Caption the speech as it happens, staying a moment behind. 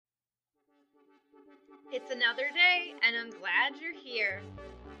It's another day, and I'm glad you're here.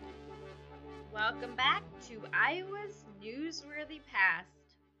 Welcome back to Iowa's Newsworthy Past.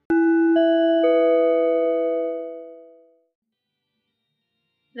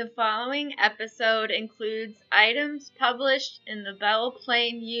 The following episode includes items published in the Belle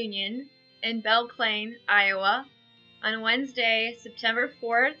Plaine Union in Belle Plaine, Iowa, on Wednesday, September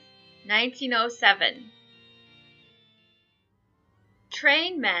 4th, 1907.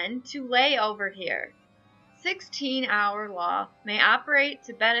 Train men to lay over here. 16-hour law may operate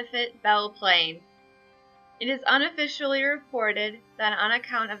to benefit Belle Plaine. It is unofficially reported that on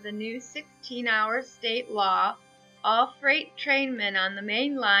account of the new 16-hour state law, all freight trainmen on the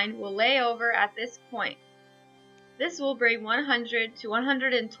main line will lay over at this point. This will bring 100 to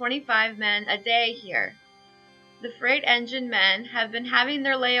 125 men a day here. The freight engine men have been having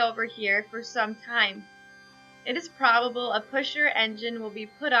their layover here for some time. It is probable a pusher engine will be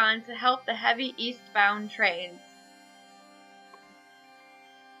put on to help the heavy eastbound trains.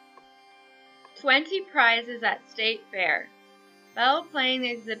 20 prizes at State Fair. Belle Plaine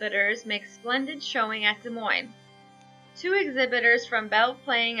exhibitors make splendid showing at Des Moines. 2 exhibitors from Belle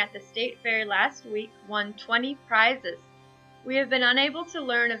Plaine at the State Fair last week won 20 prizes. We have been unable to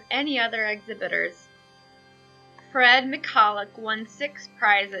learn of any other exhibitors. Fred McCulloch won 6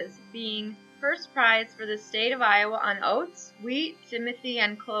 prizes, being first prize for the state of Iowa on oats, wheat, timothy,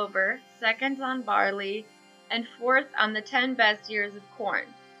 and clover, second on barley, and fourth on the 10 best years of corn.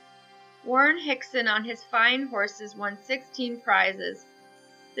 Warren Hickson on his fine horses won 16 prizes.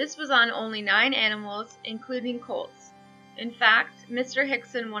 This was on only 9 animals, including colts. In fact, Mr.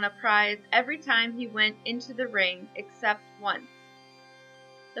 Hickson won a prize every time he went into the ring except once.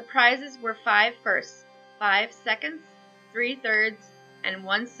 The prizes were 5 firsts, 5 seconds, 3 thirds, and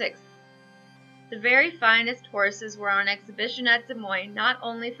 1 sixth. The very finest horses were on exhibition at Des Moines, not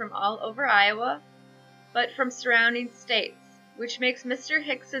only from all over Iowa, but from surrounding states, which makes Mr.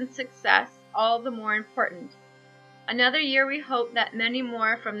 Hickson's success all the more important. Another year we hope that many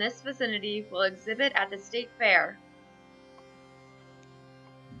more from this vicinity will exhibit at the State Fair.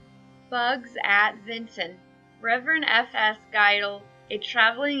 Bugs at Vinton. Reverend F.S. Geidel, a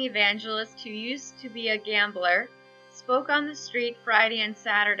traveling evangelist who used to be a gambler, spoke on the street Friday and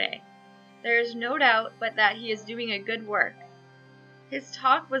Saturday. There is no doubt but that he is doing a good work. His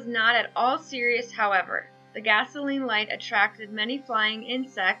talk was not at all serious, however. The gasoline light attracted many flying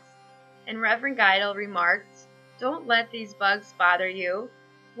insects, and Reverend Geidel remarked, "Don't let these bugs bother you.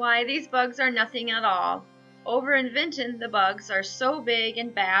 Why, these bugs are nothing at all. Over in Vinton, the bugs are so big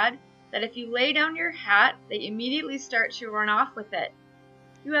and bad that if you lay down your hat, they immediately start to run off with it.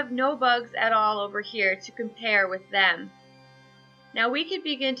 You have no bugs at all over here to compare with them." Now we could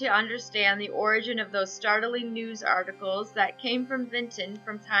begin to understand the origin of those startling news articles that came from Vinton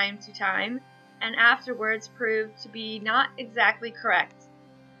from time to time, and afterwards proved to be not exactly correct.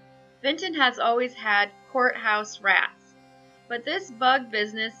 Vinton has always had courthouse rats, but this bug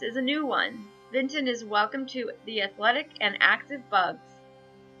business is a new one. Vinton is welcome to the athletic and active bugs.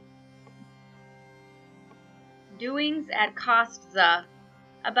 Doings at Kostza.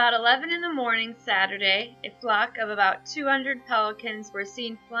 About 11 in the morning Saturday, a flock of about 200 pelicans were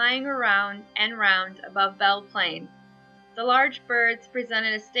seen flying around and round above Belle Plaine. The large birds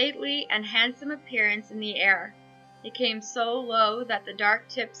presented a stately and handsome appearance in the air. They came so low that the dark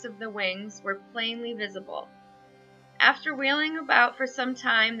tips of the wings were plainly visible. After wheeling about for some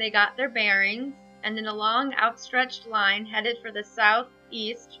time, they got their bearings, and in a long outstretched line headed for the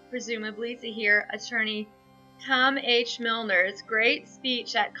southeast, presumably to hear Attorney Tom H. Milner's great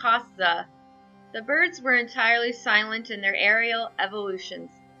speech at Kostza. The birds were entirely silent in their aerial evolutions.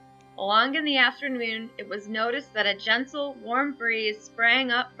 Along in the afternoon, it was noticed that a gentle, warm breeze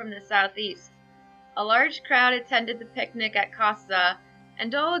sprang up from the southeast. A large crowd attended the picnic at Kostza,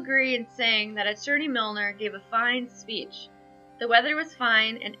 and all agree in saying that Attorney Milner gave a fine speech. The weather was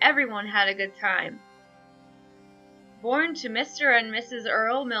fine, and everyone had a good time. Born to Mr. and Mrs.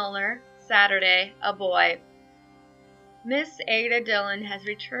 Earl Milner, Saturday, a boy. Miss Ada Dillon has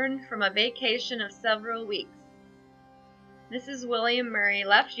returned from a vacation of several weeks. Mrs. William Murray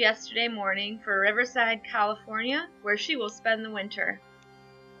left yesterday morning for Riverside, California, where she will spend the winter.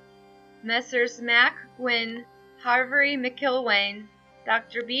 Messrs. Mac Gwynn, Harvey McIlwain,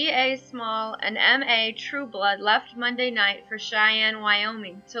 Dr. B.A. Small, and M.A. Trueblood left Monday night for Cheyenne,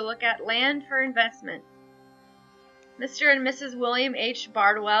 Wyoming, to look at land for investment. Mr. and Mrs. William H.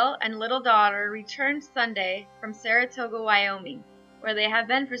 Bardwell and little daughter returned Sunday from Saratoga, Wyoming, where they have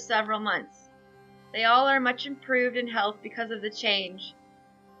been for several months. They all are much improved in health because of the change.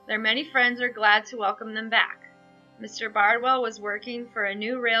 Their many friends are glad to welcome them back. Mr. Bardwell was working for a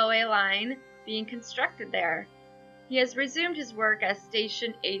new railway line being constructed there. He has resumed his work as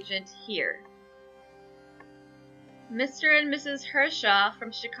station agent here. Mr. and Mrs. Hershaw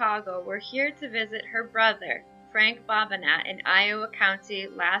from Chicago were here to visit her brother, Frank Bobanat, in Iowa County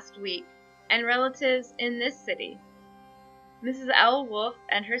last week, and relatives in this city. Mrs. L. Wolf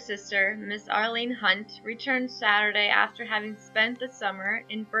and her sister, Miss Arlene Hunt, returned Saturday after having spent the summer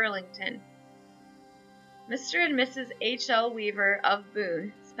in Burlington. Mr. and Mrs. H. L. Weaver of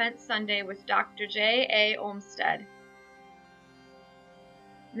Boone spent Sunday with Dr. J. A. Olmsted.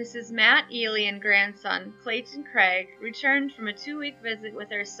 Mrs. Matt Ely and grandson, Clayton Craig, returned from a 2-week visit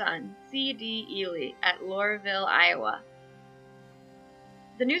with her son, C. D. Ely, at Lorville, Iowa.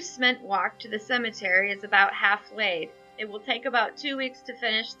 The new cement walk to the cemetery is about half laid. It will take about 2 weeks to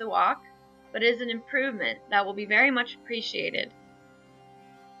finish the walk, but is an improvement that will be very much appreciated.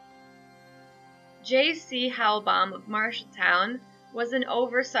 J. C. Halbaum of Marshalltown was an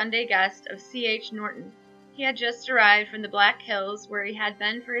over-Sunday guest of C. H. Norton. He had just arrived from the Black Hills, where he had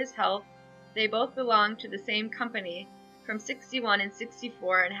been for his health. They both belonged to the same company from 61 and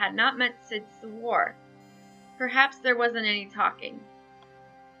 64 and had not met since the war. Perhaps there wasn't any talking.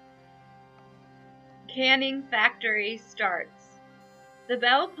 Canning factory starts. The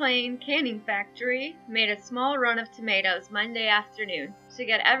Belle Plaine Canning Factory made a small run of tomatoes Monday afternoon to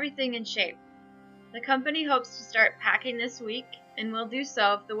get everything in shape. The company hopes to start packing this week and will do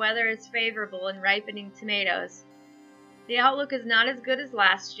so if the weather is favorable in ripening tomatoes. The outlook is not as good as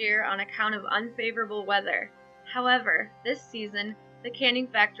last year on account of unfavorable weather. However, this season, the canning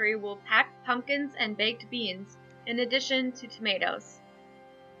factory will pack pumpkins and baked beans in addition to tomatoes.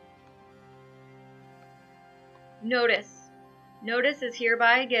 Notice. Notice is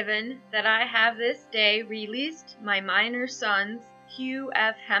hereby given that I have this day released my minor sons, Hugh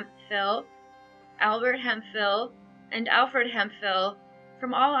F. Hemphill, Albert Hemphill, and Alfred Hemphill,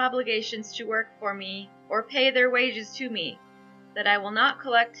 from all obligations to work for me or pay their wages to me, that I will not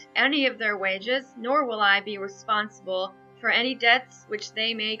collect any of their wages, nor will I be responsible for any debts which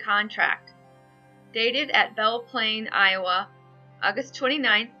they may contract. Dated at Belle Plaine, Iowa, August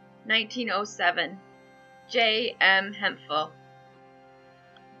 29, 1907. J. M. Hemphill.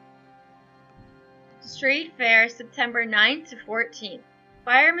 Street Fair, September 9th to 14th.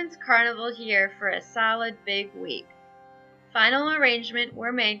 Fireman's Carnival here for a solid big week. Final arrangements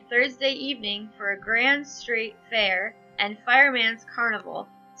were made Thursday evening for a grand street fair and Fireman's Carnival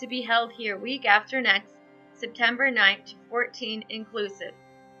to be held here week after next, September 9th to 14th inclusive.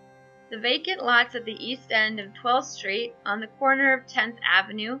 The vacant lots at the east end of 12th Street on the corner of 10th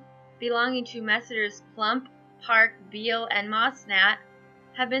Avenue, belonging to Messrs. Plump, Park, Beal, and Mossnat,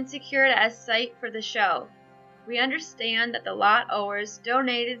 have been secured as site for the show. We understand that the lot owners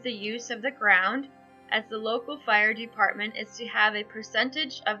donated the use of the ground, as the local fire department is to have a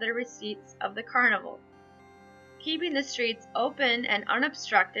percentage of the receipts of the carnival. Keeping the streets open and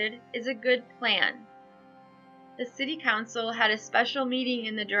unobstructed is a good plan. The City Council had a special meeting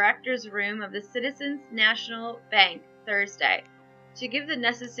in the Director's Room of the Citizens National Bank Thursday to give the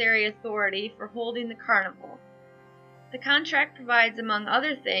necessary authority for holding the carnival. The contract provides, among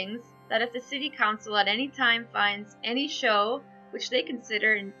other things, that if the City Council at any time finds any show which they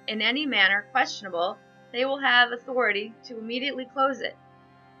consider in any manner questionable, they will have authority to immediately close it.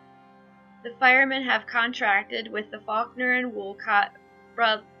 The firemen have contracted with the Faulkner and Woolcott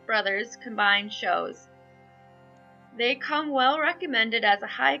Brothers combined shows. They come well recommended as a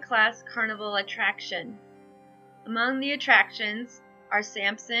high-class carnival attraction. Among the attractions are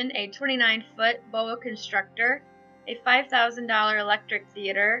Samson, a 29-foot boa constrictor, a $5,000 electric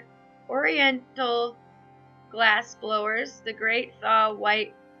theater, Oriental glass blowers, the Great Thaw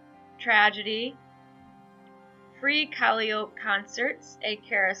White Tragedy, free Calliope concerts, a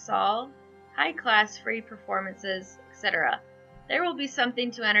carousel, high-class free performances, etc. There will be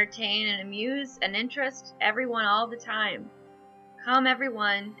something to entertain and amuse and interest everyone all the time. Come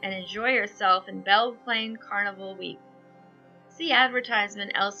everyone and enjoy yourself in Belle Plaine Carnival Week. See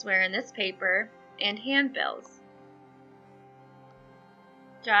advertisement elsewhere in this paper and handbills.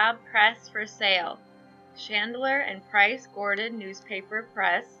 Job press for sale. Chandler and Price Gordon newspaper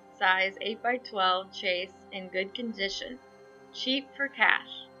press, size 8x12 chase, in good condition. Cheap for cash.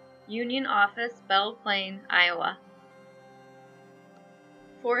 Union office, Belle Plaine, Iowa.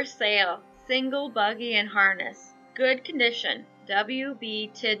 For sale. Single buggy and harness. Good condition. W.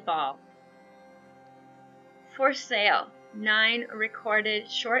 B. Tidball. For sale. 9 recorded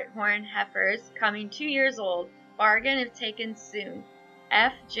shorthorn heifers coming 2 years old. Bargain if taken soon.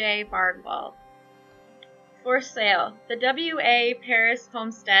 F. J. Bardwell. For sale, the W.A. Paris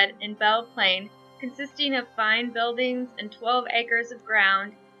homestead in Belle Plaine, consisting of fine buildings and 12 acres of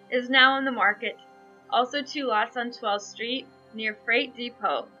ground, is now on the market. Also 2 lots on 12th Street near Freight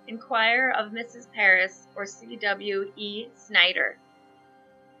Depot. Inquire of Mrs. Paris or C.W.E. Snyder.